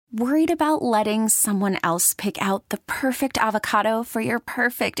Worried about letting someone else pick out the perfect avocado for your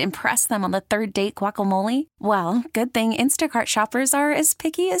perfect impress them on the third date guacamole? Well, good thing Instacart shoppers are as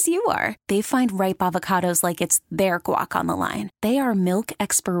picky as you are. They find ripe avocados like it's their guac on the line. They are milk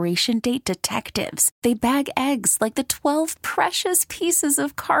expiration date detectives. They bag eggs like the 12 precious pieces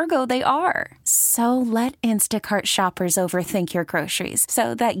of cargo they are. So let Instacart shoppers overthink your groceries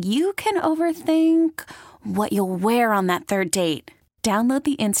so that you can overthink what you'll wear on that third date. Download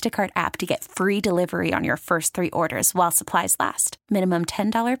the Instacart app to get free delivery on your first 3 orders while supplies last. Minimum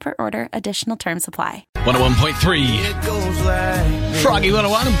 $10 per order. Additional terms apply. 101.3 Froggy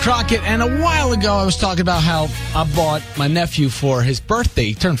 101, I'm Crockett. And a while ago, I was talking about how I bought my nephew for his birthday.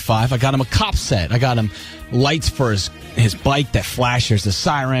 He turned 5. I got him a cop set. I got him lights for his bike that flashes the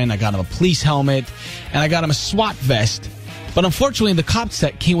siren. I got him a police helmet. And I got him a SWAT vest. But unfortunately, the cop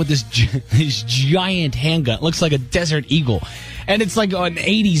set came with this giant handgun. It looks like a Desert Eagle. And it's like an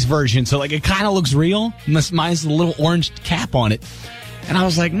 80s version, so like it kind of looks real. Mine's a little orange cap on it. And I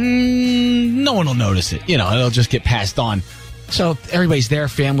was like, no one will notice it. You know, it'll just get passed on. So everybody's there,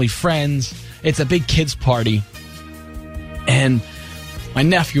 family, friends. It's a big kids party. And my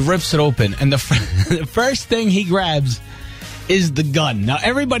nephew rips it open, and the first thing he grabs is the gun. Now,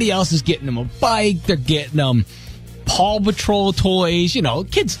 everybody else is getting him a bike. They're getting him Paw Patrol toys, you know,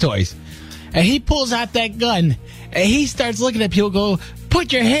 kids' toys. And he pulls out that gun, and he starts looking at people, go,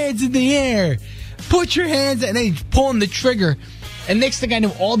 put your hands in the air. Put your hands, and then he's pulling the trigger. And next thing I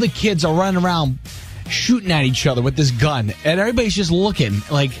know, all the kids are running around shooting at each other with this gun. And everybody's just looking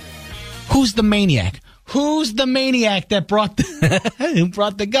like, who's the maniac? Who's the maniac that brought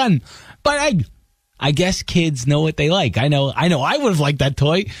the gun? But I guess kids know what they like. I know I would have liked that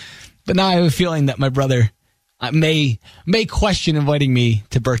toy. But now I have a feeling that my brother may question inviting me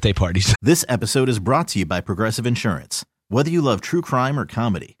to birthday parties. This episode is brought to you by Progressive Insurance. Whether you love true crime or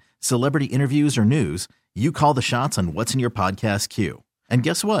comedy, celebrity interviews or news, you call the shots on what's in your podcast queue. And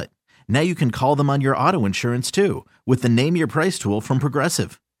guess what? Now you can call them on your auto insurance too with the Name Your Price tool from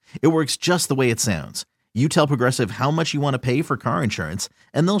Progressive. It works just the way it sounds. You tell Progressive how much you want to pay for car insurance,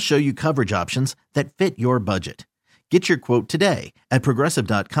 and they'll show you coverage options that fit your budget. Get your quote today at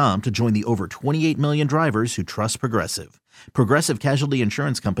Progressive.com to join the over 28 million drivers who trust Progressive. Progressive Casualty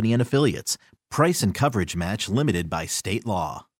Insurance Company and Affiliates. Price and coverage match limited by state law.